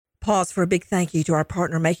pause for a big thank you to our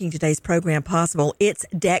partner making today's program possible. It's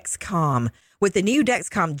Dexcom. With the new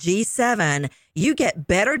Dexcom G7, you get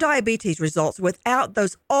better diabetes results without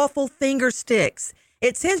those awful finger sticks.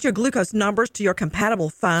 It sends your glucose numbers to your compatible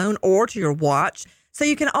phone or to your watch, so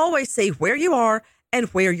you can always see where you are and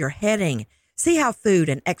where you're heading. See how food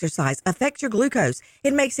and exercise affect your glucose.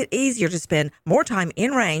 It makes it easier to spend more time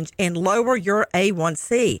in range and lower your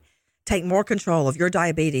A1C. Take more control of your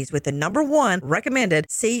diabetes with the #1 recommended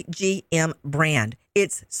CGM brand.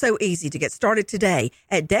 It's so easy to get started today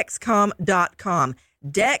at Dexcom.com.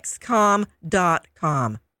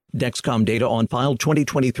 Dexcom.com. Dexcom data on file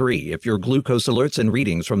 2023. If your glucose alerts and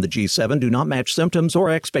readings from the G7 do not match symptoms or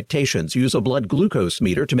expectations, use a blood glucose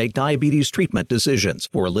meter to make diabetes treatment decisions.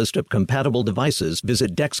 For a list of compatible devices,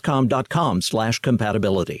 visit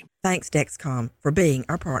Dexcom.com/compatibility. Thanks, Dexcom, for being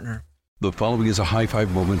our partner. The following is a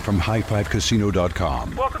high-five moment from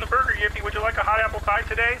highfivecasino.com. Welcome to Burger Yippee. Would you like a hot apple pie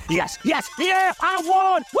today? Yes, yeah, I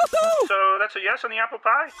won! Woohoo! So that's a yes on the apple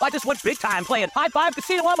pie? I just went big time playing High Five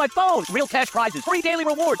Casino on my phone. Real cash prizes, free daily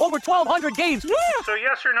rewards, over 1,200 games. Yeah! So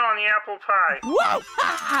yes or no on the apple pie? Whoa!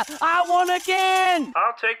 I won again!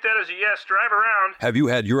 I'll take that as a yes. Drive around. Have you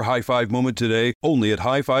had your high-five moment today? Only at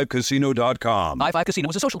highfivecasino.com. High Five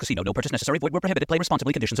Casino is a social casino. No purchase necessary. Void where prohibited. Play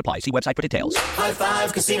responsibly. Conditions apply. See website for details. High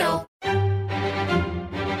Five Casino.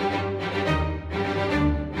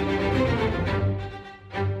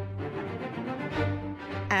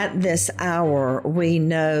 At this hour, we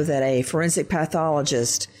know that a forensic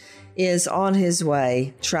pathologist is on his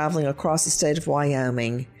way traveling across the state of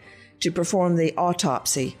Wyoming to perform the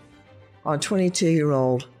autopsy on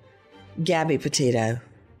 22-year-old Gabby Petito.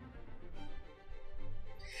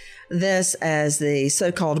 This as the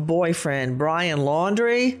so-called boyfriend, Brian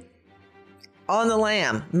Laundrie, on the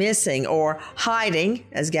lam, missing or hiding,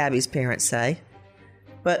 as Gabby's parents say.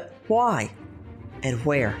 But why and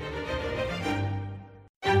where?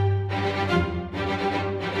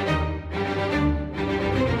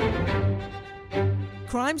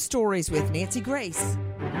 Crime Stories with Nancy Grace.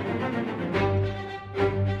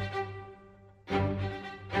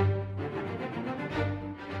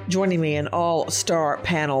 Joining me an all-star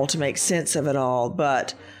panel to make sense of it all.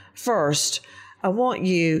 But first, I want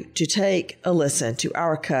you to take a listen to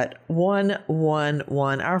our cut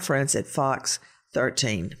 111, our friends at Fox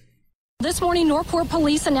 13. This morning, Northport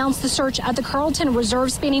police announced the search at the Carlton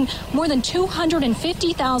Reserve spanning more than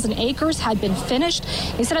 250,000 acres had been finished.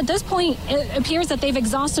 They said at this point, it appears that they've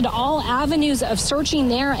exhausted all avenues of searching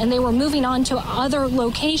there and they were moving on to other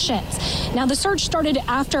locations. Now, the search started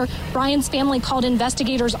after Brian's family called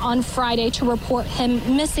investigators on Friday to report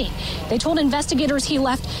him missing. They told investigators he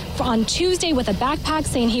left on Tuesday with a backpack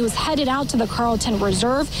saying he was headed out to the Carlton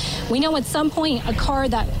Reserve. We know at some point a car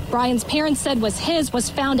that Brian's parents said was his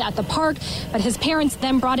was found at the park, but his parents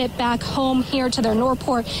then brought it back home here to their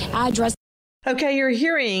Northport address. Okay, you're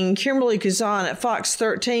hearing Kimberly Kazan at Fox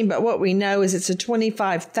 13, but what we know is it's a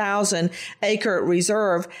 25,000-acre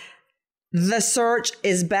reserve. The search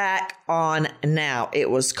is back on now. It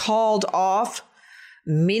was called off.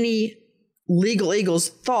 Many legal eagles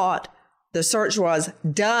thought the search was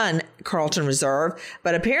done, Carlton Reserve,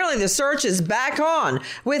 but apparently the search is back on.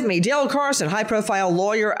 With me, Dale Carson, high-profile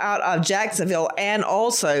lawyer out of Jacksonville and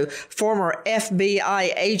also former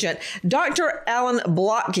FBI agent, Dr. Alan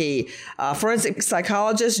Blotke, a forensic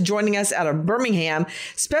psychologist joining us out of Birmingham,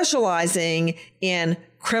 specializing in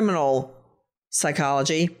criminal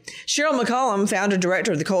psychology. Cheryl McCollum, founder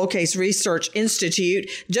director of the Cold Case Research Institute.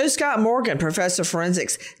 Joe Scott Morgan, professor of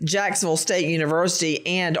forensics, Jacksonville State University,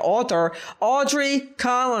 and author. Audrey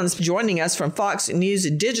Collins joining us from Fox News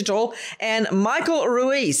Digital, and Michael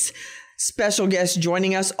Ruiz, special guest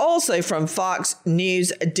joining us also from Fox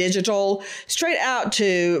News Digital. Straight out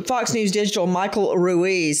to Fox News Digital, Michael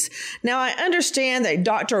Ruiz. Now, I understand that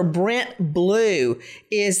Dr. Brent Blue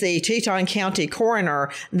is the Teton County coroner.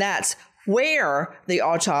 That's where the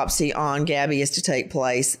autopsy on Gabby is to take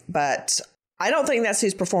place, but I don't think that's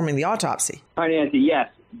who's performing the autopsy. Hi, Nancy. Yes,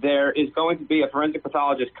 there is going to be a forensic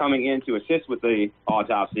pathologist coming in to assist with the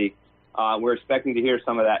autopsy. We're expecting to hear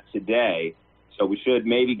some of that today, so we should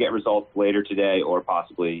maybe get results later today or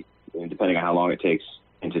possibly, depending on how long it takes,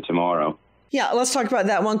 into tomorrow. Yeah, let's talk about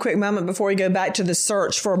that one quick moment before we go back to the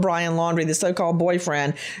search for Brian Laundrie, the so-called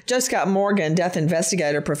boyfriend. Joe Scott Morgan, death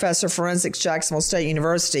investigator, professor of forensics, Jacksonville State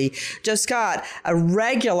University. Joe Scott, a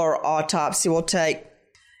regular autopsy will take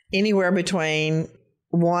anywhere between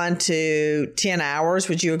 1 to 10 hours.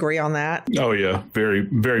 Would you agree on that? Oh, yeah, very,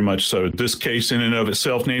 very much so. This case in and of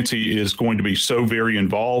itself, Nancy, is going to be so very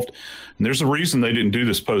involved. And there's a reason they didn't do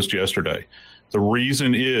this post yesterday. The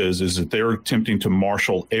reason is that they're attempting to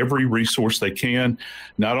marshal every resource they can.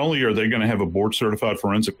 Not only are they going to have a board-certified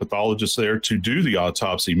forensic pathologist there to do the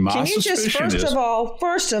autopsy, Can you just,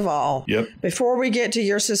 first of all, Yep. before we get to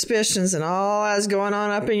your suspicions and all that's going on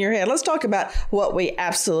up in your head, let's talk about what we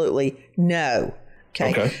absolutely know.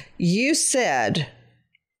 Okay. You said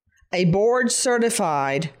a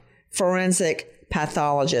board-certified forensic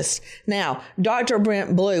pathologist. Now, Dr.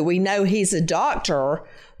 Brent Blue, we know he's a doctor.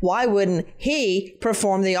 Why wouldn't he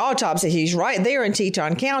perform the autopsy? He's right there in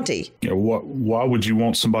Teton County. Yeah, why would you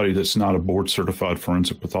want somebody that's not a board-certified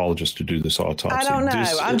forensic pathologist to do this autopsy? I don't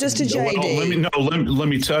know. I'm just a JD. Let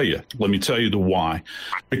me tell you. Let me tell you the why.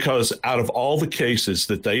 Because out of all the cases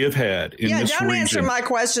that they have had in this region... Yeah, don't answer my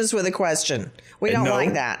questions with a question. We don't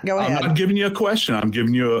like that. Go ahead. I'm not giving you a question. I'm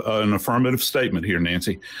giving you an affirmative statement here,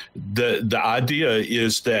 Nancy. The idea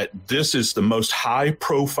is that this is the most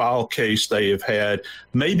high-profile case they have had,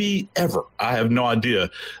 maybe ever. I have no idea.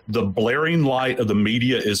 The blaring light of the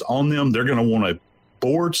media is on them. They're going to want a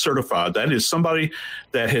board certified. That is somebody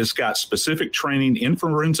that has got specific training in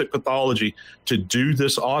forensic pathology to do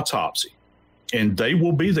this autopsy. And they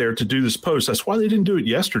will be there to do this post. That's why they didn't do it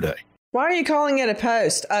yesterday. Why are you calling it a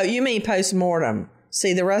post? Oh, you mean post-mortem.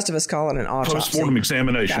 See, the rest of us call it an autopsy. Post-mortem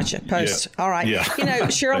examination. Gotcha. Post. Yeah. All right. Yeah. You know,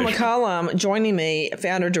 Cheryl McCollum joining me,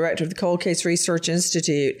 founder director of the Cold Case Research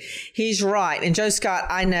Institute. He's right. And Joe Scott,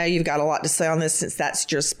 I know you've got a lot to say on this since that's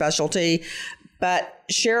your specialty. But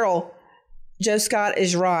Cheryl, Joe Scott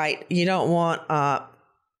is right. You don't want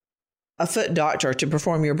a foot doctor to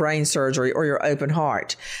perform your brain surgery or your open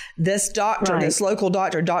heart. This doctor, this local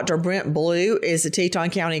doctor, Dr. Brent Blue, is the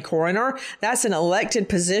Teton County coroner. That's an elected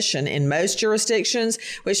position in most jurisdictions,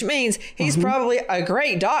 which means he's probably a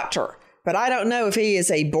great doctor. But I don't know if he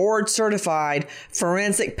is a board certified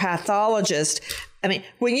forensic pathologist. I mean,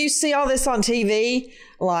 when you see all this on TV,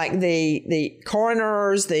 like the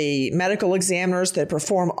coroners, the medical examiners that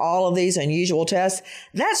perform all of these unusual tests,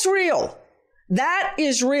 that's real. That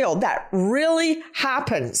is real. That really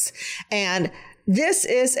happens. And this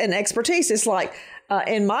is an expertise. It's like,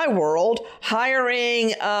 in my world,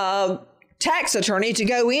 hiring a tax attorney to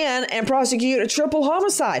go in and prosecute a triple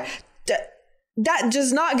homicide. That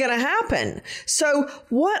is not going to happen. So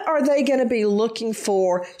what are they going to be looking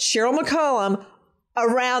for, Cheryl McCollum,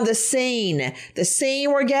 around the scene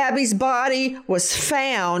where Gabby's body was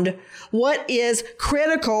found? What is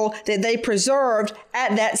critical that they preserved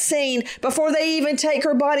at that scene before they even take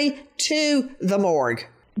her body to the morgue?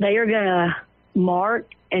 They are going to mark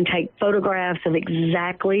and take photographs of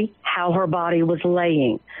exactly how her body was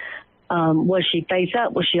laying. Was she face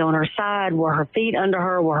up? Was she on her side? Were her feet under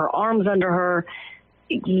her? Were her arms under her?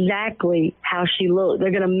 Exactly how she looked.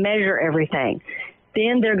 They're going to measure everything.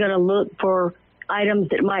 Then they're going to look for items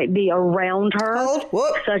that might be around her.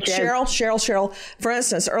 Such as Cheryl. For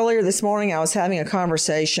instance, earlier this morning, I was having a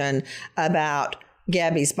conversation about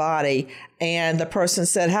Gabby's body, and the person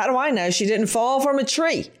said, how do I know she didn't fall from a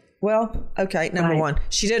tree? Well, okay, number one,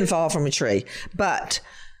 she didn't fall from a tree, but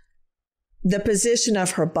the position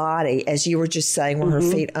of her body, as you were just saying, were her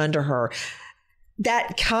feet under her,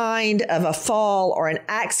 that kind of a fall or an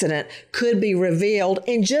accident could be revealed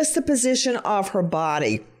in just the position of her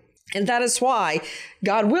body. And that is why,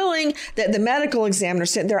 God willing, that the medical examiner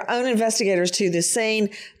sent their own investigators to the scene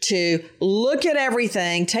to look at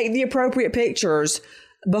everything, take the appropriate pictures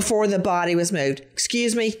before the body was moved.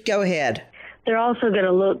 Excuse me, go ahead. They're also going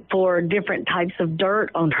to look for different types of dirt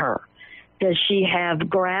on her. Does she have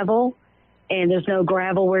gravel and there's no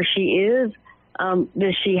gravel where she is?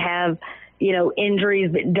 Does she have,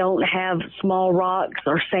 injuries that don't have small rocks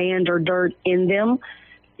or sand or dirt in them?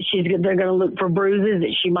 They're going to look for bruises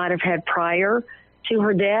that she might have had prior to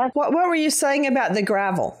her death. What were you saying about the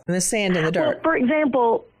gravel and the sand and the dirt? Well, for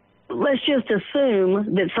example, let's just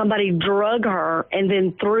assume that somebody drug her and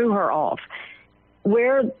then threw her off.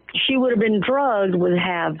 Where she would have been drugged would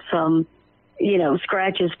have some,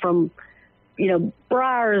 scratches from,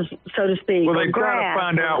 briars, so to speak. Well, they've got to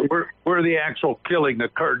find out where the actual killing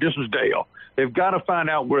occurred. This is Dale. They've got to find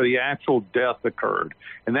out where the actual death occurred.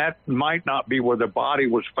 And that might not be where the body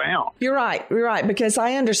was found. You're right. Because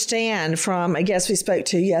I understand from a guest we spoke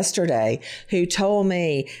to yesterday who told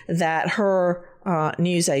me that her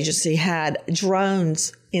news agency had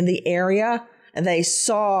drones in the area and they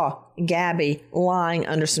saw Gabby lying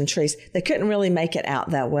under some trees. They couldn't really make it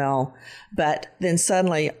out that well. But then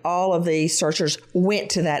suddenly all of the searchers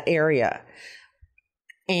went to that area.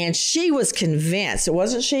 And she was convinced,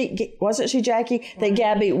 wasn't she, Jackie, that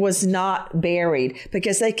Gabby was not buried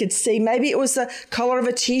because they could see, maybe it was the color of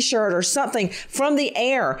a T-shirt or something from the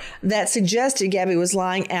air that suggested Gabby was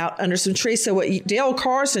lying out under some trees. So what Dale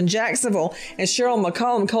Carson, Jacksonville, and Cheryl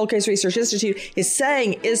McCollum, Cold Case Research Institute, is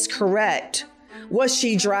saying is correct. Was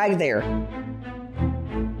she dragged there?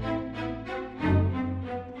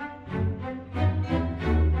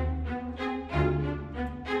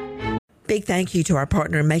 Big thank you to our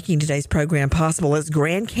partner in making today's program possible. It's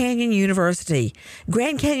Grand Canyon University.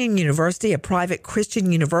 Grand Canyon University, a private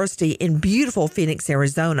Christian university in beautiful Phoenix,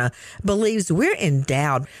 Arizona, believes we're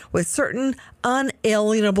endowed with certain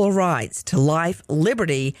unalienable rights to life,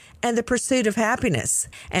 liberty, and the pursuit of happiness.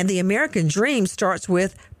 And the American dream starts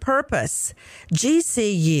with purpose.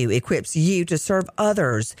 GCU equips you to serve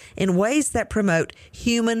others in ways that promote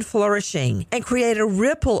human flourishing and create a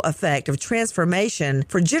ripple effect of transformation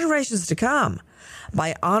for generations to come.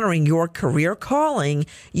 By honoring your career calling,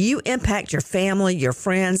 you impact your family, your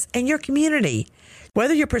friends, and your community.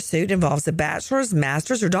 Whether your pursuit involves a bachelor's,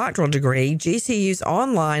 master's, or doctoral degree, GCU's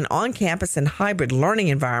online, on-campus, and hybrid learning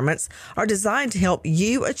environments are designed to help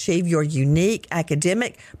you achieve your unique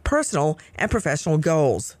academic, personal, and professional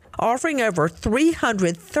goals. Offering over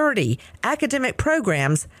 330 academic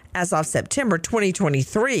programs as of September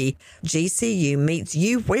 2023, GCU meets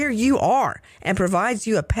you where you are and provides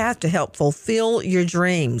you a path to help fulfill your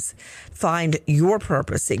dreams. Find your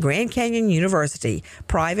purpose at Grand Canyon University,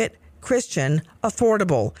 private, Christian,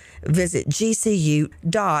 affordable. Visit gcu.edu.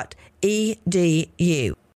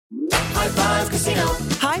 High Five Casino.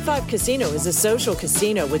 High Five Casino is a social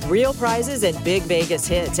casino with real prizes and big Vegas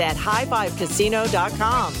hits at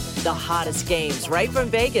highfivecasino.com. The hottest games right from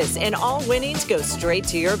Vegas, and all winnings go straight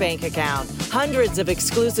to your bank account. Hundreds of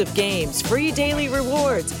exclusive games, free daily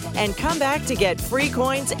rewards, and come back to get free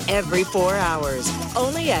coins every 4 hours.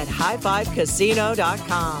 Only at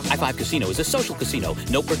highfivecasino.com. High Five Casino is a social casino.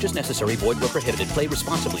 No purchase necessary. Void where prohibited. Play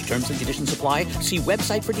responsibly. Terms and conditions apply. See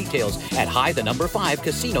website for details at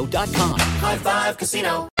high5casino.com. High Five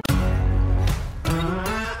Casino.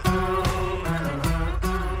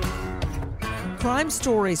 Crime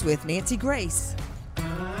Stories with Nancy Grace.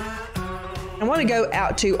 I want to go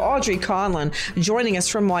out to Audrey Conlon, joining us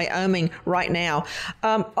from Wyoming right now.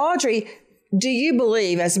 Audrey, do you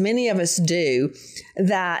believe, as many of us do,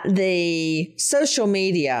 that the social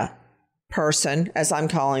media person, as I'm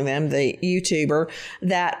calling them, the YouTuber,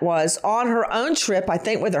 that was on her own trip, I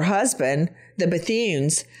think with her husband, the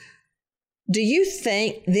Bethunes, do you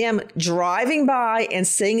think them driving by and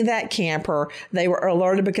seeing that camper, they were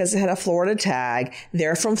alerted because it had a Florida tag?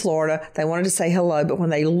 They're from Florida. They wanted to say hello, but when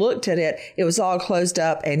they looked at it, it was all closed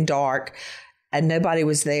up and dark and nobody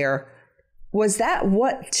was there. Was that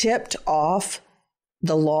what tipped off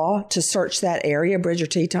the law to search that area, Bridger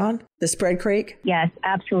Teton, the Spread Creek? Yes,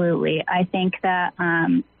 absolutely. I think that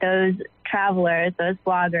those travelers, those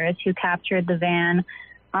bloggers who captured the van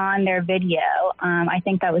on their video, I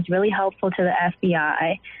think that was really helpful to the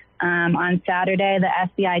FBI. On Saturday, the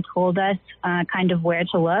FBI told us kind of where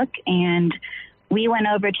to look, and we went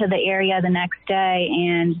over to the area the next day,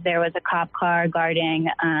 and there was a cop car guarding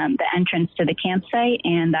the entrance to the campsite,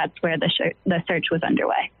 and that's where the search was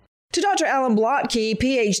underway. To Dr. Alan Blotke,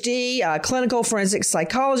 PhD, clinical forensic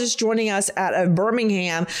psychologist, joining us out of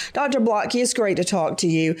Birmingham. Dr. Blotke, it's great to talk to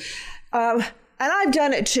you. And I've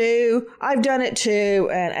done it too,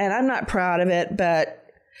 and I'm not proud of it,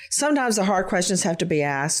 but sometimes the hard questions have to be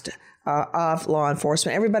asked of law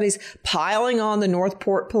enforcement. Everybody's piling on the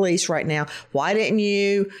Northport police right now. Why didn't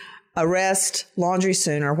you arrest Laundrie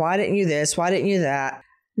sooner? Why didn't you this? Why didn't you that?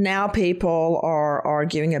 Now people are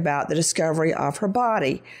arguing about the discovery of her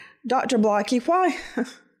body. Dr. Blotke, why?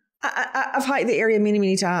 I've hiked the area many,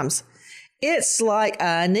 many times. It's like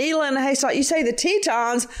a needle in a haystack. You say the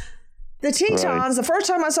Tetons. The Tetons, right. The first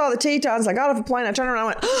time I saw the Tetons, I got off a plane, I turned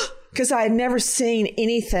around and went, because I had never seen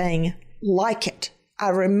anything like it. I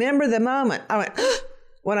remember the moment. I went,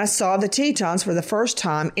 when I saw the Tetons for the first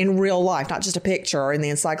time in real life, not just a picture or in the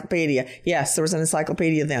encyclopedia. Yes, there was an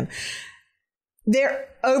encyclopedia then. They're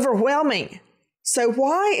overwhelming. So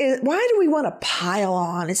why do we want to pile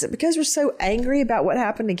on? Is it because we're so angry about what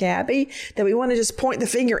happened to Gabby that we want to just point the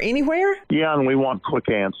finger anywhere? Yeah, and we want quick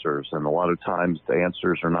answers. And a lot of times the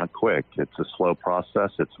answers are not quick. It's a slow process.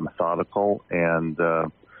 It's methodical. And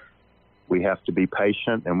we have to be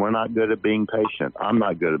patient. And we're not good at being patient. I'm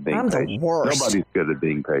not good at being patient. The worst. Nobody's good at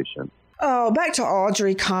being patient. Oh, back to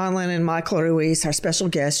Audrey Conlon and Michael Ruiz, our special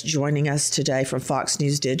guest joining us today from Fox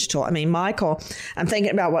News Digital. I mean, Michael, I'm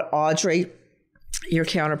thinking about what Audrey, your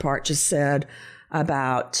counterpart, just said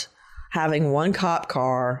about having one cop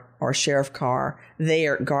car or sheriff car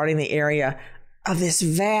there guarding the area of this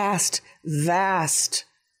vast, vast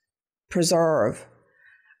preserve.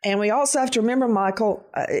 And we also have to remember, Michael,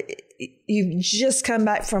 you've just come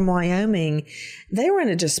back from Wyoming. They were in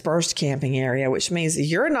a dispersed camping area, which means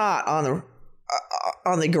you're not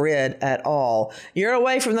on the grid at all. You're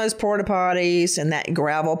away from those porta potties and that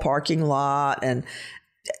gravel parking lot, and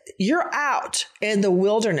you're out in the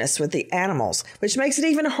wilderness with the animals, which makes it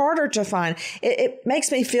even harder to find. It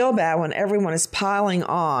makes me feel bad when everyone is piling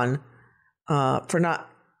on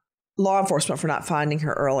law enforcement for not finding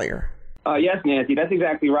her earlier. Yes, Nancy, that's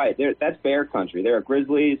exactly right. That's bear country. There are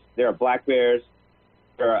grizzlies, there are black bears,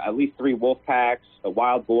 there are at least 3 wolf packs, a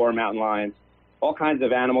wild boar, mountain lions, all kinds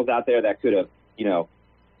of animals out there that could have,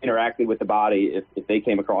 interacted with the body if they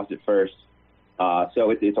came across it first.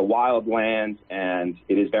 So it's a wild land, and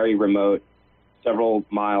it is very remote, several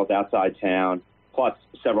miles outside town, plus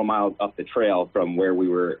several miles up the trail from where we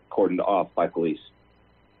were cordoned off by police.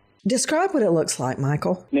 Describe what it looks like,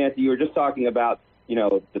 Michael. Nancy, you were just talking about,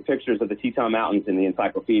 the pictures of the Teton Mountains in the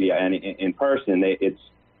encyclopedia, and in person,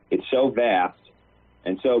 it's so vast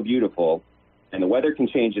and so beautiful, and the weather can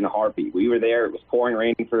change in a heartbeat. We were there, it was pouring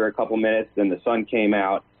rain for a couple minutes, then the sun came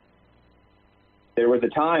out. There was a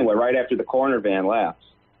time where right after the coroner van left,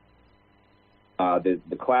 the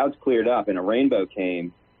clouds cleared up and a rainbow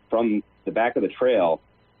came from the back of the trail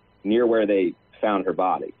near where they found her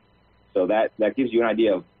body. So that gives you an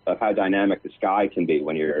idea of how dynamic the sky can be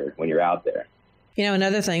when you're out there.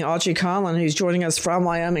 Another thing, Audrey Conlon, who's joining us from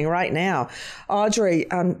Wyoming right now. Audrey,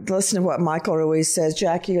 listen to what Michael Ruiz says.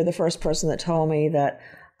 Jackie, you're the first person that told me that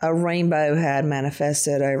a rainbow had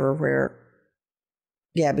manifested over where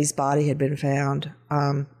Gabby's body had been found.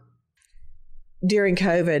 During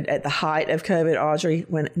COVID, at the height of COVID, Audrey,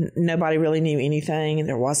 when nobody really knew anything and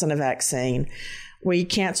there wasn't a vaccine, we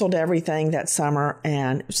canceled everything that summer,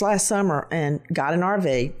 and it was last summer, and got an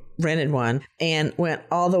RV, rented one, and went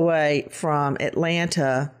all the way from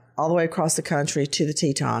Atlanta all the way across the country to the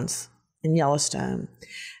Tetons in Yellowstone.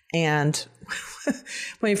 And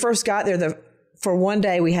when we first got there, for one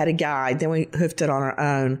day we had a guide, then we hoofed it on our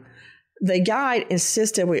own. The guide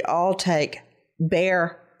insisted we all take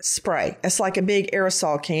bear spray. It's like a big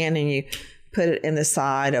aerosol can, and you put it in the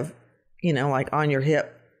side of, like on your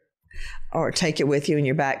hip, or take it with you in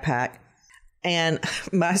your backpack. And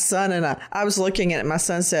my son and I was looking at it. My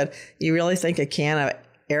son said, "You really think a can of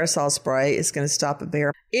aerosol spray is going to stop a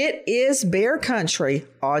bear?" It is bear country,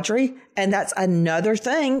 Audrey. And that's another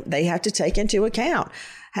thing they have to take into account.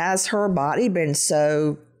 Has her body been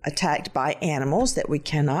so attacked by animals that we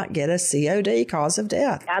cannot get a COD, cause of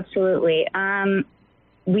death? Absolutely.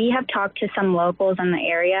 We have talked to some locals in the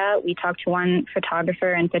area. We talked to one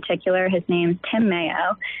photographer in particular. His name's Tim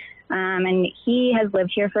Mayo. And he has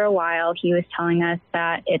lived here for a while. He was telling us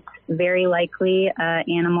that it's very likely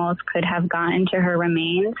animals could have gotten to her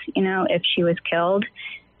remains, if she was killed.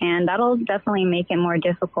 And that'll definitely make it more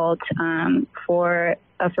difficult for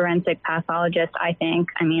a forensic pathologist, I think.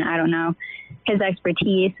 I mean, I don't know his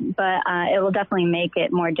expertise, but it will definitely make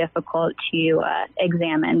it more difficult to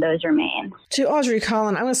examine those remains. To Audrey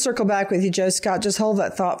Conlon, I'm going to circle back with you, Joe Scott. Just hold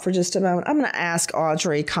that thought for just a moment. I'm going to ask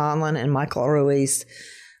Audrey Conlon and Michael Ruiz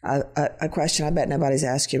a question I bet nobody's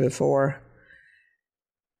asked you before.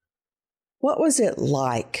 What was it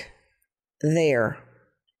like there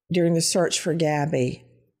during the search for Gabby?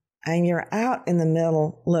 And you're out in the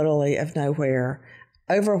middle, literally, of nowhere,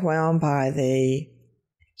 overwhelmed by the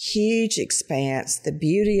huge expanse, the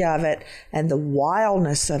beauty of it, and the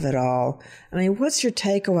wildness of it all. I mean, what's your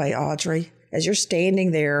takeaway, Audrey, as you're standing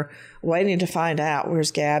there waiting to find out,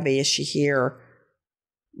 where's Gabby? Is she here?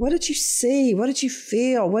 What did you see? What did you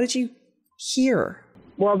feel? What did you hear?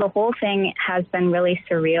 Well, the whole thing has been really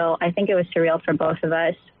surreal. I think it was surreal for both of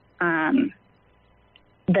us.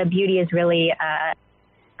 The beauty is really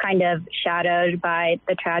kind of shadowed by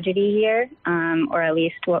the tragedy here, or at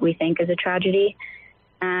least what we think is a tragedy.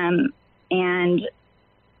 And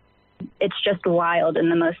it's just wild in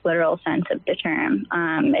the most literal sense of the term.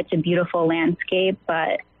 It's a beautiful landscape,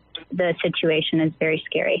 but the situation is very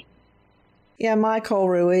scary. Yeah, Michael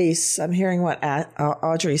Ruiz, I'm hearing what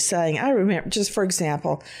Audrey's saying. I remember, just for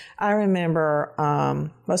example,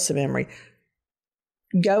 what's the memory?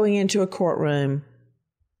 Going into a courtroom,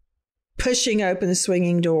 pushing open the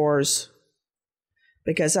swinging doors,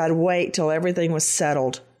 because I'd wait till everything was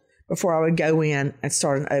settled before I would go in and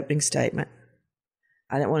start an opening statement.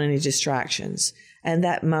 I didn't want any distractions. And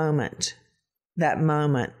that moment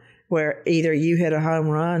where either you hit a home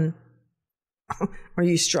run or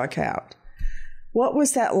you struck out. What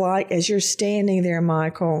was that like as you're standing there,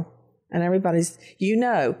 Michael, And everybody's,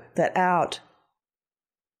 that out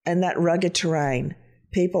in that rugged terrain,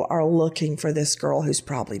 people are looking for this girl who's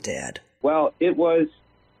probably dead. Well, it was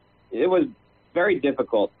very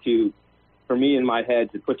difficult for me in my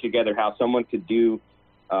head to put together how someone could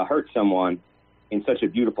hurt someone in such a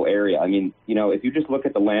beautiful area. I mean, if you just look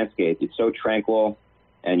at the landscape, it's so tranquil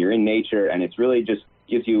and you're in nature, and it's really just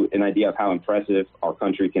gives you an idea of how impressive our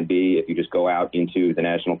country can be if you just go out into the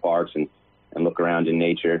national parks and look around in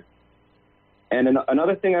nature. And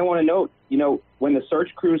another thing I want to note, when the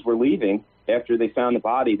search crews were leaving after they found the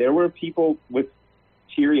body, there were people with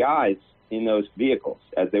teary eyes in those vehicles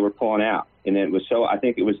as they were pulling out. And I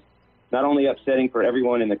think it was not only upsetting for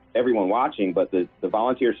everyone watching, but the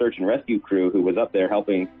volunteer search and rescue crew who was up there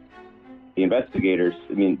helping the investigators.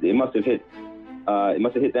 I mean, it must have hit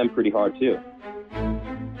them pretty hard too.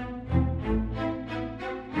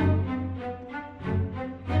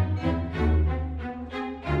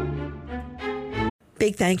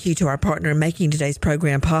 Big thank you to our partner in making today's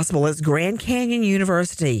program possible. It's Grand Canyon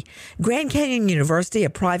University. Grand Canyon University, a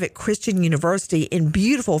private Christian university in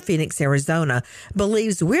beautiful Phoenix, Arizona,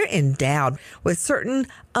 believes we're endowed with certain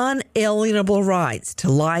unalienable rights to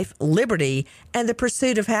life, liberty, and the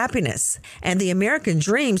pursuit of happiness. And the American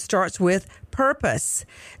dream starts with purpose.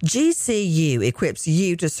 GCU equips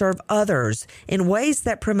you to serve others in ways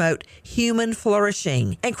that promote human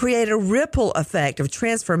flourishing and create a ripple effect of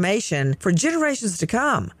transformation for generations to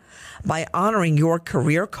come. By honoring your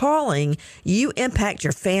career calling, you impact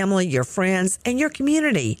your family, your friends, and your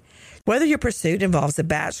community. Whether your pursuit involves a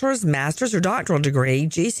bachelor's, master's, or doctoral degree,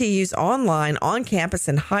 GCU's online, on-campus,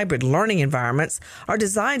 and hybrid learning environments are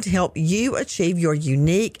designed to help you achieve your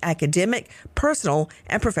unique academic, personal,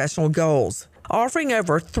 and professional goals. Offering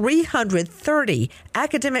over 330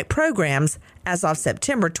 academic programs as of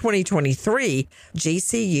September 2023,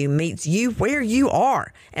 GCU meets you where you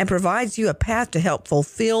are and provides you a path to help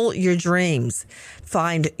fulfill your dreams.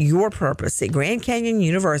 Find your purpose at Grand Canyon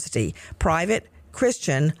University, private,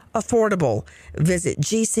 Christian, affordable. Visit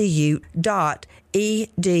gcu.edu.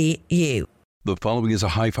 The following is a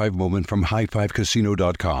high-five moment from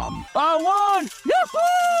highfivecasino.com. I won!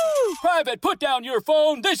 Yahoo! Private, put down your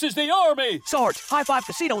phone. This is the Army. Sarge, High Five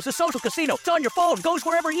Casino is a social casino. It's on your phone. Goes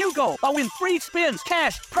wherever you go. I win free spins,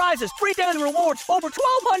 cash, prizes, free daily rewards, over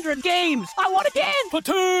 1,200 games. I won again.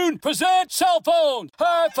 Platoon, present cell phone.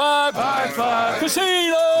 High Five. High Five.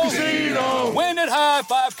 Casino. Casino. Win at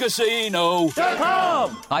highfivecasino.com.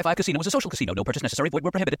 High Five Casino is a social casino. No purchase necessary. Void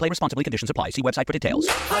where prohibited. Play responsibly. Conditions apply. See website for details.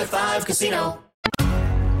 High Five Casino.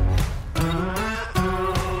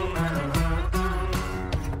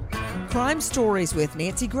 Crime Stories with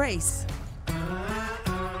Nancy Grace.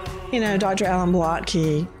 Dr. Alan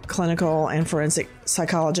Blotke, clinical and forensic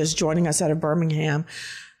psychologist, joining us out of Birmingham.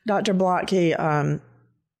 Dr. Blotke,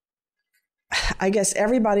 I guess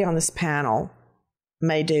everybody on this panel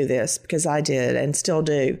may do this because I did and still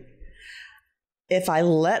do. If I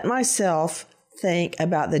let myself think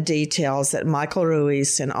about the details that Michael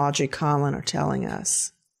Ruiz and Audrey Conlon are telling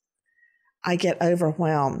us, I get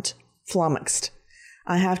overwhelmed, flummoxed.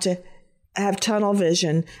 I have to have tunnel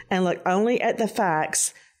vision and look only at the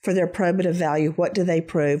facts for their probative value. What do they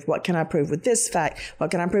prove? What can I prove with this fact?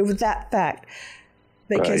 What can I prove with that fact?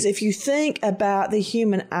 Because if you think about the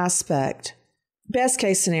human aspect, best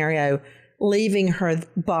case scenario, leaving her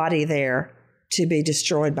body there to be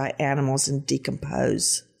destroyed by animals and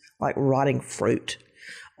decompose like rotting fruit,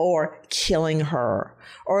 or killing her,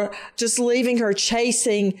 or just leaving her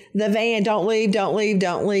chasing the van, don't leave, don't leave,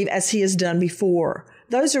 don't leave, as he has done before.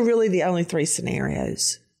 Those are really the only three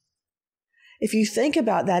scenarios. If you think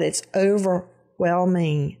about that, it's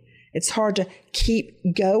overwhelming. It's hard to keep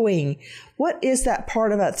going. What is that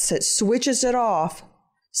part of us that switches it off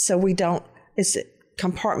so we don't, is it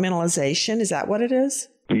compartmentalization? Is that what it is?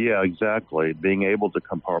 Yeah, exactly. Being able to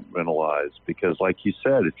compartmentalize, because like you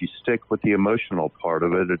said, if you stick with the emotional part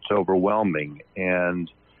of it, it's overwhelming and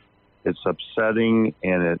it's upsetting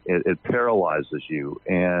and it paralyzes you,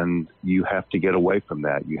 and you have to get away from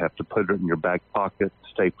that. You have to put it in your back pocket,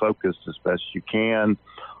 stay focused as best you can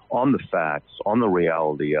on the facts, on the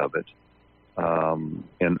reality of it,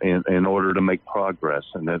 in order to make progress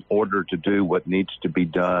and in order to do what needs to be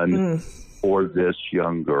done for this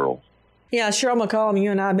young girl. Yeah, Cheryl McCollum, you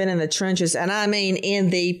and I have been in the trenches, and I mean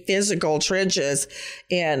in the physical trenches,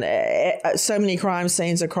 in so many crime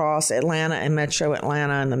scenes across Atlanta and Metro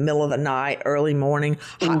Atlanta in the middle of the night, early morning,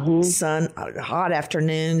 hot sun, hot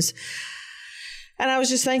afternoons. And I was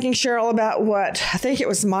just thinking, Cheryl, about what I think it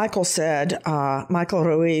was Michael said, Michael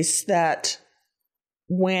Ruiz, that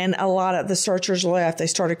when a lot of the searchers left, they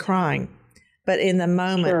started crying. But in the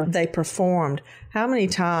moment they performed, how many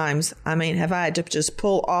times, have I had to just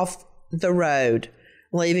pull off the road,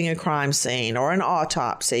 leaving a crime scene or an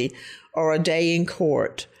autopsy or a day in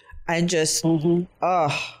court and just,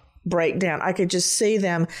 break down. I could just see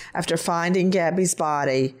them after finding Gabby's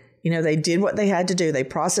body. They did what they had to do. They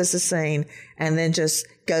processed the scene and then just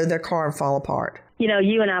go to their car and fall apart.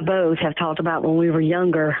 You and I both have talked about when we were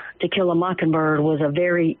younger, To Kill a Mockingbird was a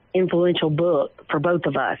very influential book for both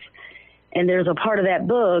of us. And there's a part of that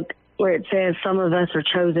book where it says some of us are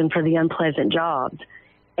chosen for the unpleasant jobs.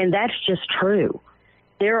 And that's just true.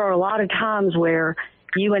 There are a lot of times where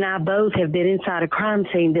you and I both have been inside a crime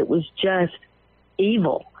scene that was just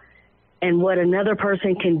evil. And what another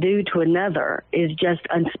person can do to another is just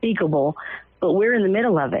unspeakable. But we're in the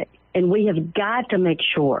middle of it. And we have got to make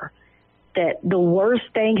sure that the worst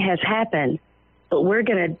thing has happened, but we're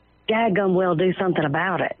going to daggum well do something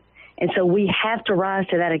about it. And so we have to rise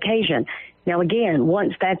to that occasion. Now, again,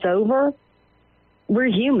 once that's over, we're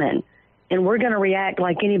human, and we're going to react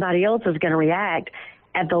like anybody else is going to react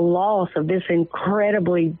at the loss of this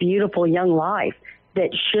incredibly beautiful young life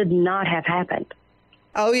that should not have happened.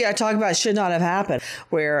 Oh, yeah, talk about should not have happened,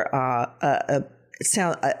 where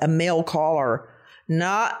a male caller,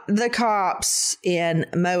 not the cops in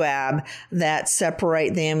Moab that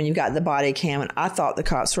separate them and you got the body cam. And I thought the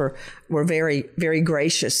cops were very, very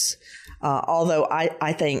gracious. Although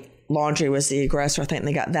I think Laundrie was the aggressor. I think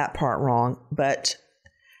they got that part wrong. But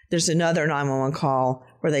there's another 911 call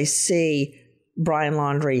where they see Brian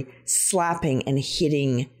Laundrie slapping and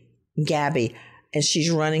hitting Gabby as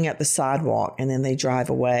she's running up the sidewalk, and then they drive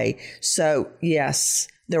away. So, yes,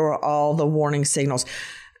 there were all the warning signals.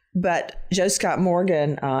 But Joe Scott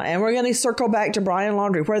Morgan, and we're going to circle back to Brian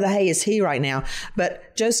Laundrie. Where the hay is he right now?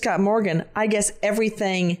 But Joe Scott Morgan, I guess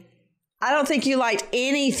everything, I don't think you liked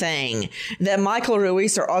anything that Michael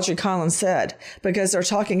Ruiz or Audrey Collins said, because they're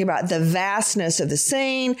talking about the vastness of the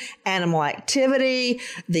scene, animal activity,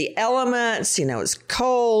 the elements, it's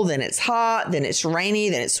cold, then it's hot, then it's rainy,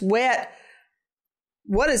 then it's wet.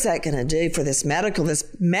 What is that going to do for this medical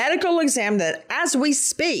exam that, as we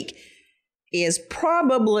speak, is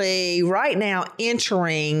probably right now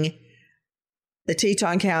entering the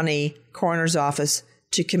Teton County Coroner's Office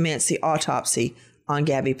to commence the autopsy on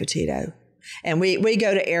Gabby Petito. And we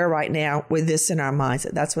go to air right now with this in our minds,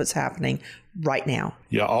 that that's what's happening right now.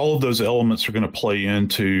 Yeah, all of those elements are going to play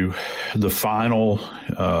into the final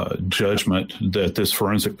judgment that this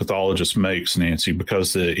forensic pathologist makes, Nancy,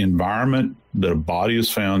 because the environment that a body is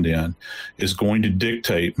found in is going to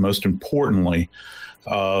dictate, most importantly,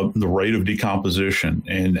 the rate of decomposition.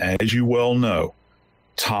 And as you well know,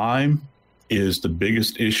 time is the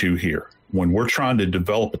biggest issue here. When we're trying to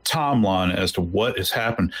develop a timeline as to what has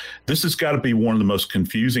happened, this has got to be one of the most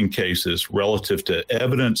confusing cases relative to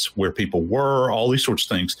evidence, where people were, all these sorts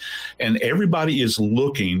of things. And everybody is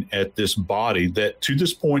looking at this body that to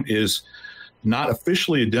this point is not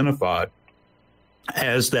officially identified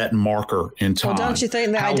as that marker in time. Well, don't you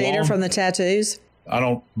think they ID her from the tattoos? I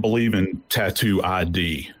don't believe in tattoo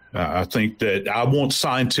ID. I think that I want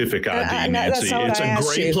scientific ID, Nancy. It's a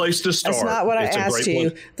great place to start. That's not what I asked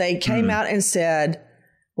you. They came out and said,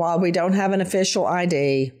 while we don't have an official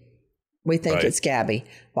ID, we think it's Gabby.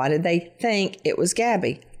 Why did they think it was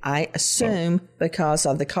Gabby? I assume because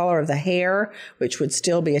of the color of the hair, which would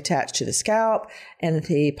still be attached to the scalp, and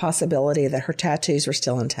the possibility that her tattoos were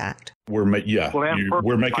still intact. We're making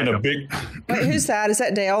a big... Wait, who's that? Is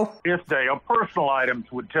that Dale? It's Dale. Personal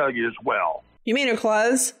items would tell you as well. You mean her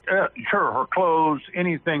clothes? Sure, her clothes,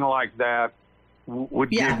 anything like that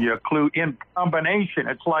would give you a clue. In combination,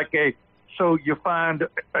 it's like so you find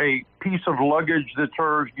a piece of luggage that's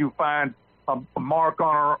hers, you find a mark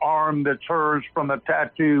on her arm that's hers from the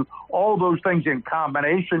tattoo. All those things in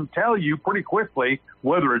combination tell you pretty quickly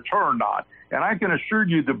whether it's her or not. And I can assure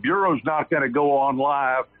you the Bureau's not going to go on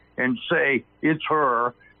live and say it's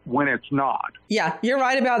her when it's not. Yeah, you're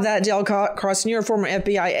right about that, Dale Carson. You're a former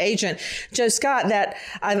FBI agent. Joe Scott, that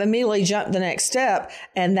I've immediately jumped the next step,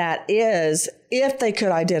 and that is if they could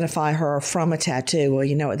identify her from a tattoo. Well,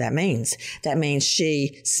 you know what that means. That means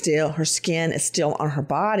her skin is still on her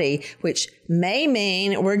body, which may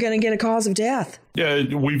mean we're going to get a cause of death.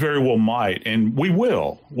 Yeah, we very well might, and we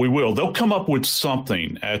will. They'll come up with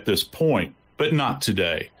something at this point, but not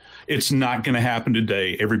today. It's not going to happen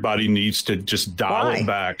today. Everybody needs to just dial it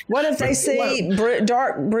back. What if they see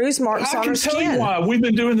dark bruise marks on her skin? I can tell you why. We've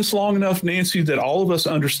been doing this long enough, Nancy, that all of us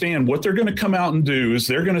understand what they're going to come out and do is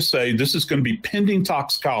they're going to say this is going to be pending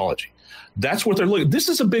toxicology. That's what they're looking. This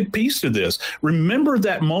is a big piece to this. Remember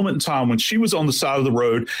that moment in time when she was on the side of the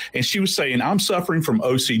road and she was saying, I'm suffering from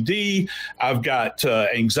OCD. I've got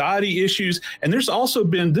anxiety issues. And there's also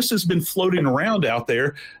been, this has been floating around out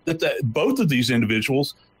there that both of these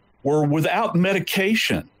individuals were without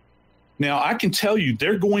medication. Now, I can tell you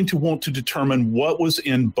they're going to want to determine what was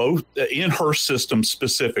in her system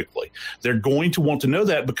specifically. They're going to want to know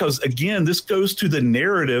that because, again, this goes to the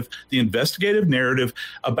narrative, the investigative narrative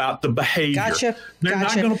about the behavior. Gotcha. They're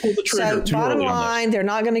not going to pull the trigger too bottom early on line, they're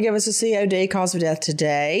not going to give us a COD, cause of death,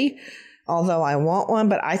 today, although I want one.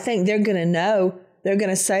 But I think they're going to know. They're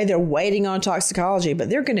going to say they're waiting on toxicology,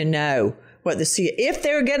 but they're going to know what if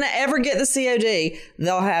they're going to ever get the COD,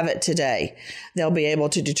 they'll have it today. They'll be able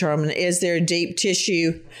to determine, is there deep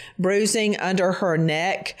tissue bruising under her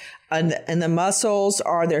neck and the muscles?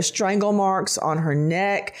 Are there strangle marks on her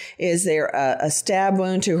neck? Is there a stab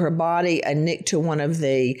wound to her body, a nick to one of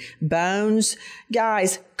the bones?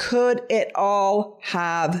 Guys, could it all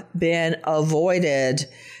have been avoided?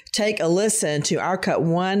 Take a listen to our cut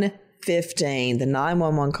 115, the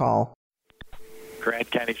 911 call.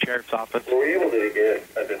 Grand County Sheriff's Office. Were you able to get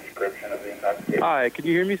a description of the intoxication? Hi, can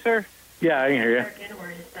you hear me, sir? Yeah, I can hear you.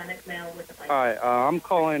 Hi, I'm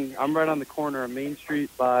calling. I'm right on the corner of Main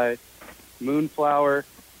Street by Moonflower,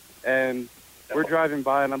 and we're driving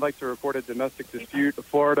by, and I'd like to report a domestic dispute.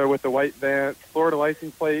 Florida with the white van, Florida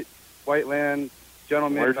license plate, white land,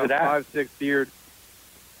 gentleman, Where's it at? 5'6", beard.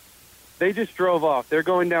 They just drove off. They're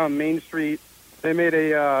going down Main Street. They made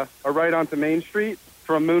a right onto Main Street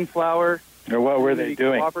from Moonflower. Or what were they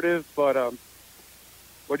doing? Cooperative, but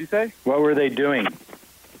what do you say? What were they doing?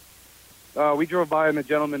 We drove by and the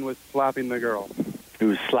gentleman was slapping the girl. He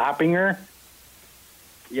was slapping her?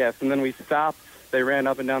 Yes, and then we stopped. They ran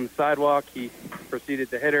up and down the sidewalk. He proceeded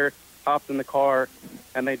to hit her, hopped in the car,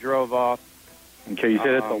 and they drove off. Okay, you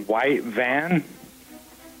said it's a white van?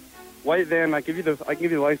 White van. I can give you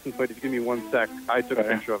the license plate if you give me 1 sec. I took a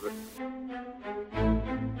picture of it.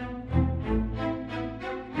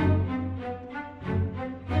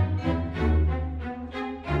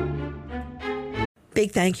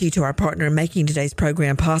 Big thank you to our partner in making today's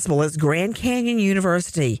program possible. It's Grand Canyon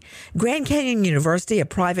University. Grand Canyon University, a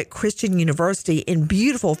private Christian university in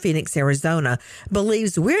beautiful Phoenix, Arizona,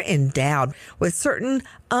 believes we're endowed with certain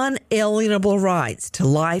unalienable rights to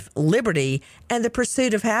life, liberty, and the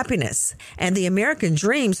pursuit of happiness. And the American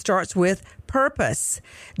dream starts with purpose.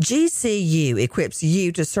 GCU equips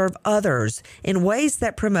you to serve others in ways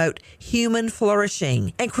that promote human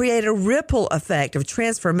flourishing and create a ripple effect of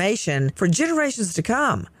transformation for generations to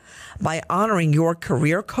come. By honoring your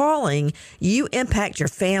career calling, you impact your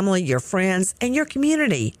family, your friends, and your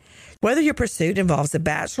community. Whether your pursuit involves a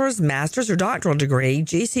bachelor's, master's, or doctoral degree,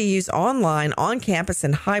 GCU's online, on-campus,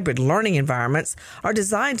 and hybrid learning environments are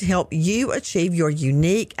designed to help you achieve your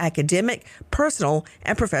unique academic, personal,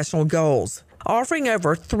 and professional goals. Offering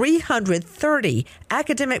over 330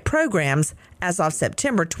 academic programs as of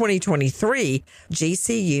September 2023,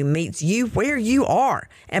 GCU meets you where you are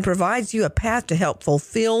and provides you a path to help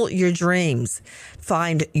fulfill your dreams.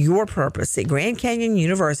 Find your purpose at Grand Canyon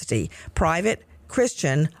University, private,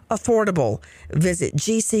 Christian, affordable. Visit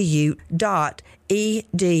gcu.edu.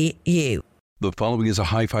 The following is a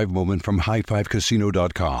high five moment from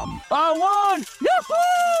highfivecasino.com. I won! Yahoo!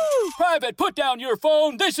 Private, put down your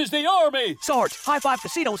phone. This is the Army. Sarge, High Five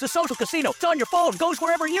Casino is a social casino. It's on your phone. Goes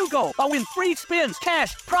wherever you go. I win free spins,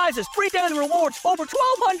 cash, prizes, free daily rewards, over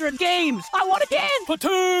 1,200 games. I won again.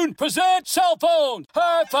 Platoon, present cell phone.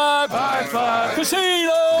 High Five. High Five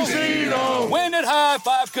Casino. Casino. Win at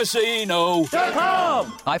highfivecasino.com.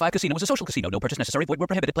 High Five Casino is a social casino. No purchase necessary. Void where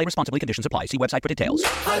prohibited. Play responsibly. Conditions apply. See website for details.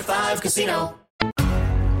 High Five Casino.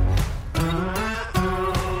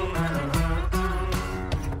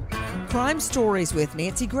 Crime Stories with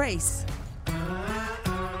Nancy Grace.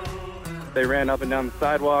 They ran up and down the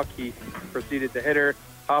sidewalk. He proceeded to hit her,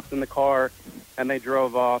 hopped in the car, and they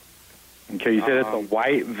drove off. Okay, you said it's a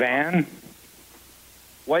white van?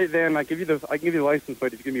 White van. I can give you the license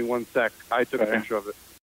plate if you give me 1 sec. I took a picture of it.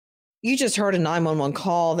 You just heard a 911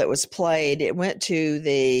 call that was played. It went to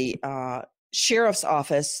the sheriff's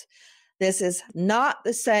office. This is not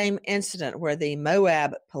the same incident where the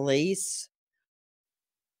Moab police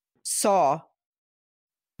saw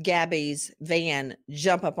Gabby's van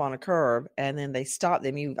jump up on a curb and then they stopped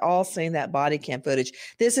them. You've all seen that body cam footage.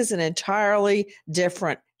 This is an entirely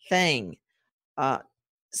different thing.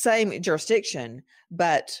 Same jurisdiction,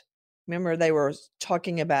 but remember they were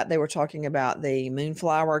talking about the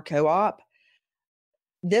Moonflower Co-op.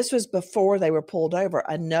 This was before they were pulled over.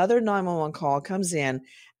 Another 911 call comes in,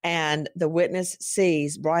 and the witness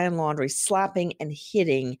sees Brian Laundrie slapping and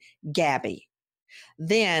hitting Gabby.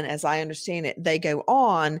 Then, as I understand it, they go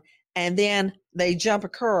on, and then they jump a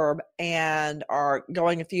curb and are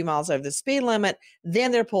going a few miles over the speed limit.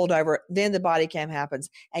 Then they're pulled over. Then the body cam happens,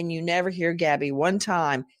 and you never hear Gabby one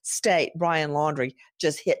time state Brian Laundrie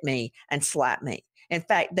just hit me and slapped me. In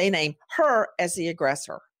fact, they name her as the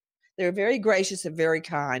aggressor. They're very gracious and very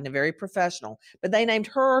kind and very professional, but they named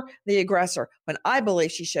her the aggressor when I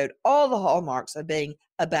believe she showed all the hallmarks of being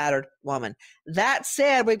a battered woman. That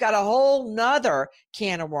said, we've got a whole nother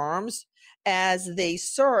can of worms as the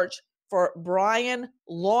search for Brian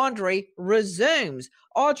Laundrie resumes.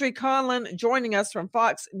 Audrey Conlon joining us from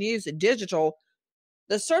Fox News Digital.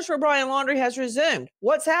 The search for Brian Laundrie has resumed.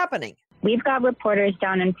 What's happening? We've got reporters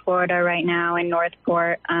down in Florida right now in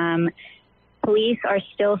Northport. Police are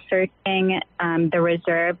still searching the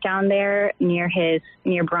reserve down there near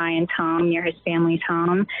Brian's home, near his family's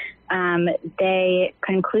home. They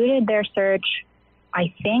concluded their search,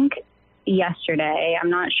 I think, yesterday.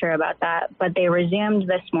 I'm not sure about that, but they resumed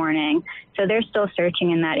this morning. So they're still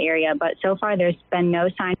searching in that area. But so far, there's been no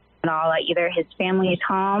sign at all at either his family's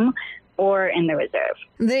home or in the reserve.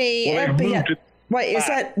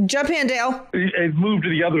 Jump in, Dale. They've moved to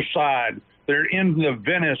the other side. They're in the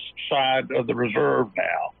Venice side of the reserve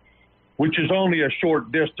now, which is only a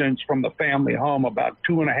short distance from the family home, about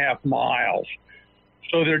 2.5 miles.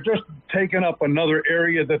 So they're just taking up another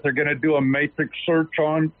area that they're going to do a matrix search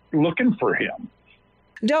on, looking for him.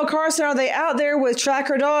 Del Carson, are they out there with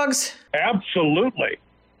tracker dogs? Absolutely.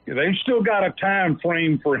 They've still got a time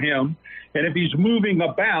frame for him. And if he's moving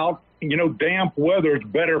about, damp weather is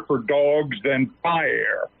better for dogs than dry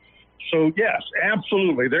air. So, yes,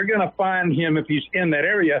 absolutely. They're going to find him if he's in that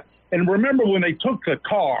area. And remember, when they took the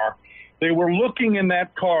car, they were looking in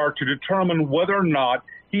that car to determine whether or not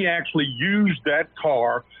he actually used that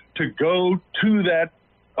car to go to that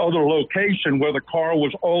other location where the car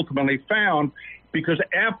was ultimately found. Because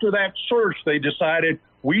after that search, they decided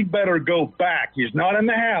we'd better go back. He's not in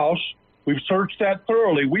the house. We've searched that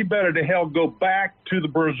thoroughly. We better to hell go back to the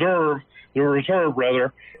reserve.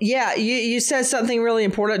 Yeah, you said something really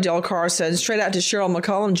important, Del Carson. Straight out to Cheryl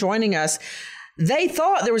McCollum joining us. They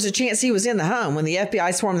thought there was a chance he was in the home when the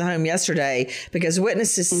FBI swarmed the home yesterday because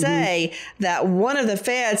witnesses say that one of the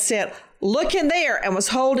feds said, look in there, and was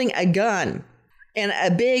holding a gun in a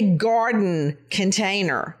big garden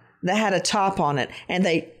container that had a top on it. And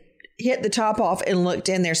they hit the top off and looked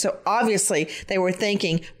in there. So obviously they were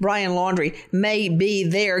thinking Brian Laundrie may be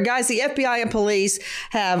there. Guys, the FBI and police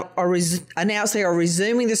have announced they are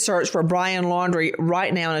resuming the search for Brian Laundrie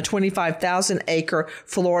right now in a 25,000 acre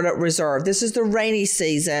Florida reserve. This is the rainy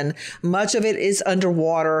season. Much of it is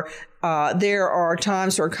underwater. There are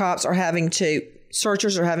times where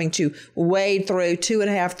searchers are having to wade through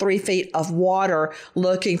 2.5, 3 feet of water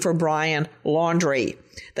looking for Brian Laundrie.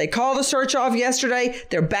 They called the search off yesterday.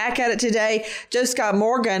 They're back at it today. Joe Scott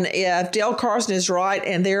Morgan, if Dale Carson is right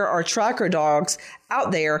and there are tracker dogs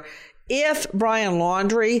out there, if Brian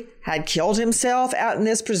Laundrie had killed himself out in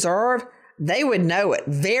this preserve, they would know it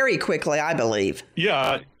very quickly, I believe.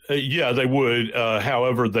 Yeah, they would.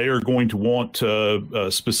 However, they are going to want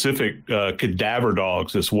specific cadaver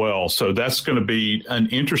dogs as well. So that's going to be an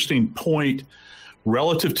interesting point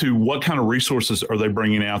relative to what kind of resources are they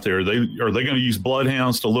bringing out there. Are they going to use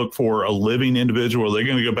bloodhounds to look for a living individual? Are they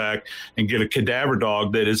going to go back and get a cadaver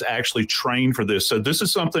dog that is actually trained for this? So this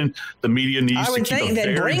is something the media needs to keep a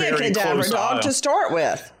very, very close eye on. I would think they'd bring a cadaver dog to start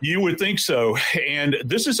with. You would think so. And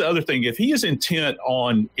this is the other thing. If he is intent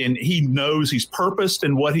on, and he knows he's purposed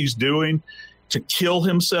in what he's doing to kill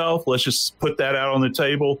himself, let's just put that out on the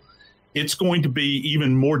table, it's going to be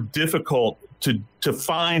even more difficult to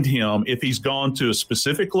find him if he's gone to a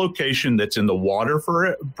specific location that's in the water,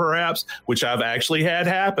 perhaps, which I've actually had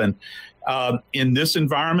happen. In this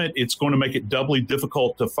environment, it's going to make it doubly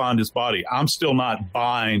difficult to find his body. I'm still not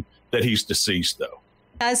buying that he's deceased, though.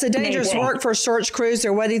 It's a dangerous work for search crews.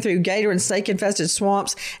 They're wading through gator and snake-infested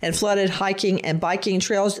swamps and flooded hiking and biking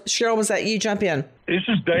trails. Cheryl, was that you? Jump in. This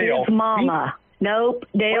is Dale. His mama. Nope,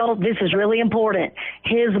 Dale, this is really important.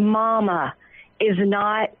 His mama is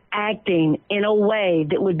not acting in a way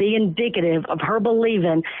that would be indicative of her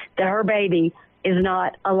believing that her baby is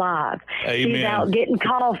not alive. Amen. She's out getting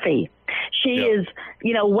coffee. She is,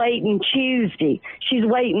 waiting Tuesday. She's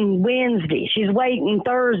waiting Wednesday. She's waiting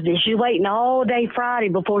Thursday. She's waiting all day Friday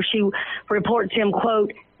before she reports him,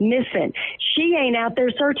 quote, missing. She ain't out there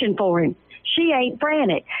searching for him. She ain't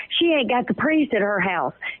frantic. She ain't got the priest at her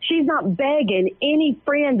house. She's not begging any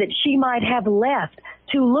friend that she might have left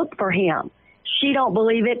to look for him. She don't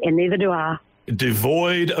believe it, and neither do I.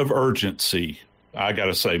 Devoid of urgency, I got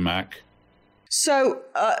to say, Mac. So,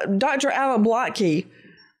 Dr. Alan Blotke,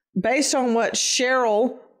 based on what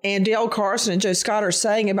Cheryl and Dale Carson and Joe Scott are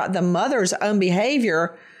saying about the mother's own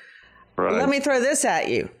behavior, let me throw this at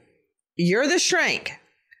you. You're the shrink.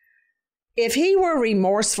 If he were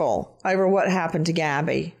remorseful over what happened to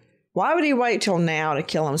Gabby, why would he wait till now to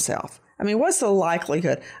kill himself? I mean, what's the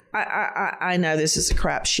likelihood? I know this is a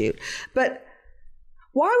crapshoot, but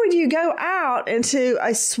why would you go out into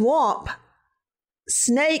a swamp,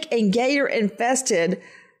 snake and gator infested,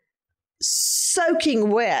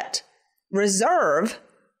 soaking wet reserve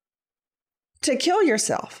to kill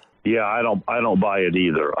yourself? Yeah, I don't buy it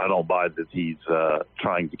either. I don't buy that he's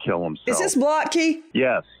trying to kill himself. Is this Blotke?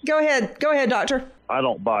 Yes. Go ahead, doctor. I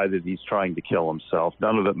don't buy that he's trying to kill himself.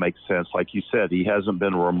 None of it makes sense. Like you said, he hasn't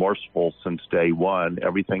been remorseful since day one.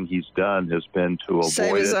 Everything he's done has been to avoid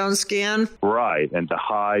save his own skin. Right, and to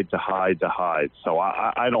hide. So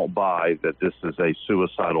I don't buy that this is a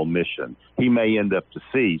suicidal mission. He may end up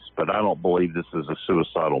deceased, but I don't believe this is a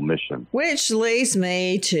suicidal mission. Which leads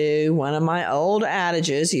me to one of my old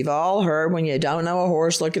adages you've all heard: when you don't know a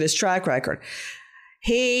horse, look at his track record.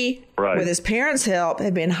 He, with his parents' help,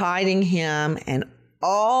 had been hiding him and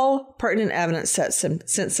all pertinent evidence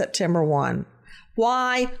since September 1.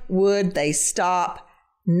 Why would they stop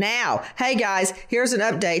now? Hey guys, here's an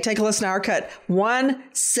update. Take a listen to our cut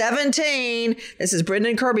 117. This is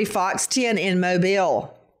Brendan Kirby, Fox 10 in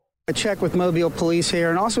Mobile. I checked with Mobile Police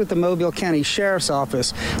here and also with the Mobile County Sheriff's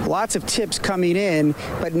Office. Lots of tips coming in,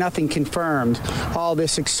 but nothing confirmed. All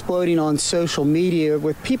this exploding on social media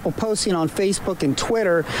with people posting on Facebook and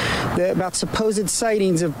Twitter about supposed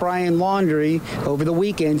sightings of Brian Laundrie over the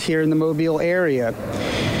weekend here in the Mobile area.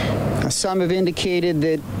 Some have indicated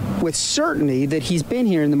that with certainty that he's been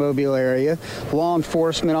here in the Mobile area. Law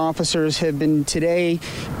enforcement officers have been today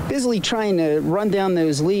busily trying to run down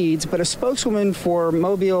those leads, but a spokeswoman for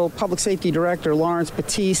Mobile Public Safety Director Lawrence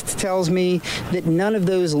Batiste tells me that none of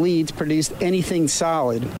those leads produced anything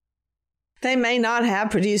solid. They may not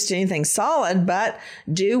have produced anything solid, but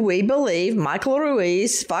do we believe, Michael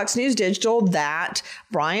Ruiz, Fox News Digital, that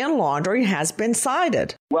Brian Laundrie has been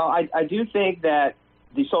sighted? Well, I do think that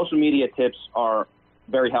the social media tips are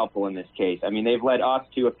very helpful in this case. I mean, they've led us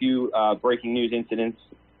to a few breaking news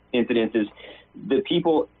incidences. The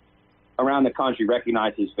people around the country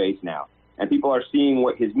recognize his face now, and people are seeing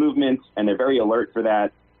what his movements, and they're very alert for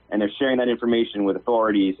that, and they're sharing that information with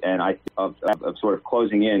authorities, and of sort of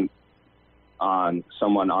closing in on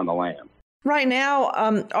someone on the lam. Right now,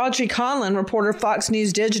 Audrey Conlon, reporter Fox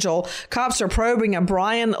News Digital, cops are probing a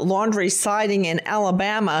Brian Laundrie sighting in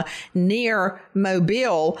Alabama near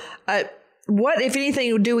Mobile. What, if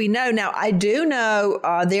anything, do we know? Now, I do know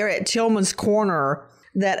there at Tillman's Corner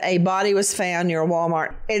that a body was found near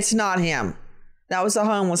Walmart. It's not him. That was a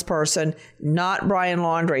homeless person, not Brian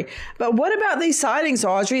Laundrie. But what about these sightings,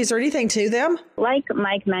 Audrey? Is there anything to them? Like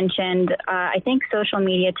Mike mentioned, I think social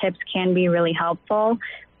media tips can be really helpful,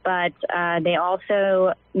 but they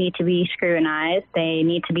also need to be scrutinized. They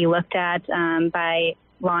need to be looked at by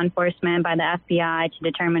law enforcement, by the FBI, to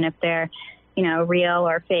determine if they're real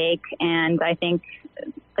or fake. And I think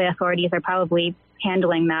the authorities are probably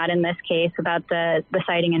handling that in this case about the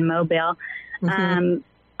sighting in Mobile. Mm-hmm.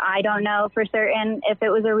 I don't know for certain if it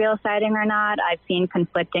was a real sighting or not. I've seen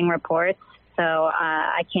conflicting reports, so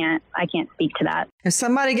I can't speak to that. If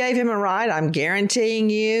somebody gave him a ride, I'm guaranteeing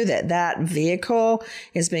you that vehicle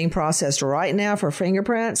is being processed right now for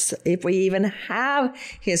fingerprints, if we even have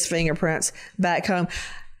his fingerprints back home.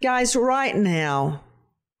 Guys, right now,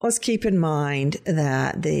 let's keep in mind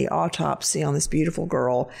that the autopsy on this beautiful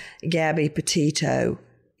girl, Gabby Petito,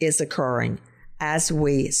 is occurring as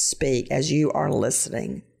we speak, as you are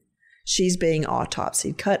listening. She's being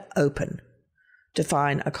autopsied, cut open to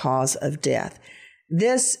find a cause of death.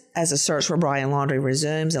 This, as a search for Brian Laundrie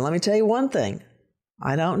resumes, and let me tell you one thing.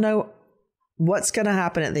 I don't know what's going to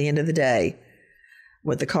happen at the end of the day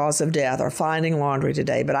with the cause of death or finding Laundrie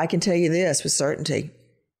today, but I can tell you this with certainty.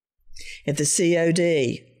 If the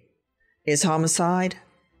COD is homicide,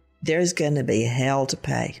 there's going to be hell to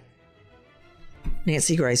pay.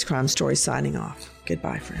 Nancy Grace, Crime Story, signing off.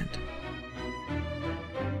 Goodbye, friend.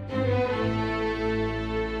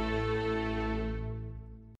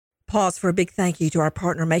 Pause for a big thank you to our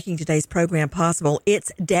partner making today's program possible. It's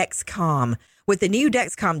Dexcom. With the new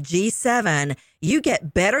Dexcom G7, you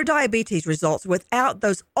get better diabetes results without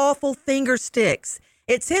those awful finger sticks.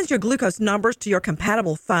 It sends your glucose numbers to your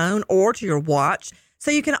compatible phone or to your watch, so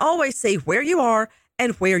you can always see where you are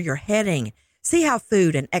and where you're heading. See how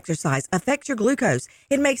food and exercise affects your glucose.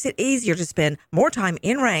 It makes it easier to spend more time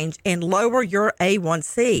in range and lower your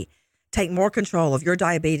A1C. Take more control of your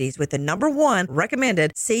diabetes with the #1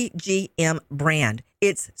 recommended CGM brand.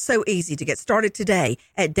 It's so easy to get started today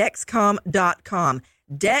at Dexcom.com.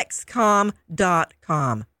 Dexcom.com.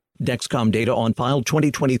 Dexcom data on file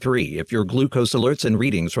 2023. If your glucose alerts and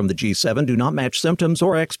readings from the G7 do not match symptoms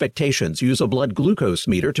or expectations, use a blood glucose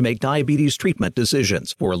meter to make diabetes treatment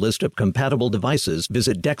decisions. For a list of compatible devices,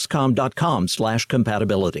 visit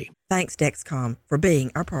Dexcom.com/compatibility. Thanks, Dexcom, for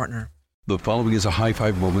being our partner. The following is a high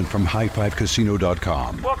five moment from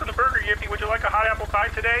highfivecasino.com. Welcome to Burger Yippee. Would you like a hot apple pie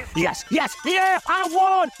today? Yes, yeah, I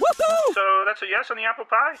won! Woohoo! So that's a yes on the apple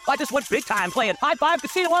pie? I just went big time playing High Five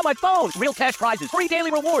Casino on my phone. Real cash prizes, free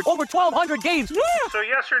daily rewards, over 1,200 games. Yeah! So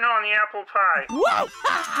yes or no on the apple pie? Whoa!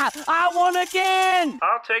 I won again!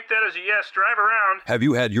 I'll take that as a yes. Drive around. Have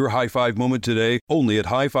you had your high five moment today? Only at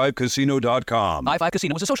highfivecasino.com. High Five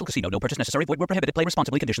Casino is a social casino. No purchase necessary. Void where prohibited. Play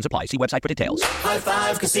responsibly. Conditions apply. See website for details. High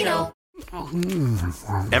Five Casino.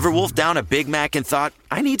 Ever wolfed down a Big Mac and thought,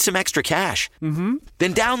 I need some extra cash? Mm-hmm.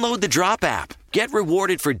 Then download the Drop app. Get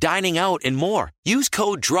rewarded for dining out and more. Use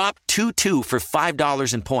code DROP22 for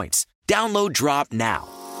 $5 in points. Download Drop now.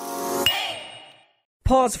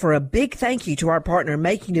 Pause for a big thank you to our partner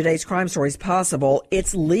making today's crime stories possible.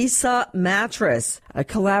 It's Leesa Mattress, a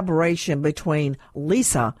collaboration between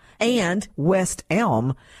Leesa and West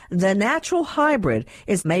Elm. The natural hybrid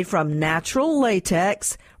is made from natural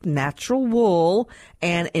latex, natural wool,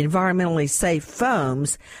 and environmentally safe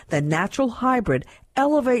foams. The natural hybrid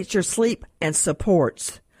elevates your sleep and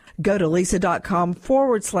supports. Go to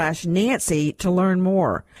Leesa.com/Nancy to learn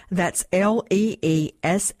more. That's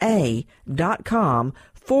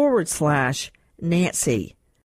LEESA.com/Nancy.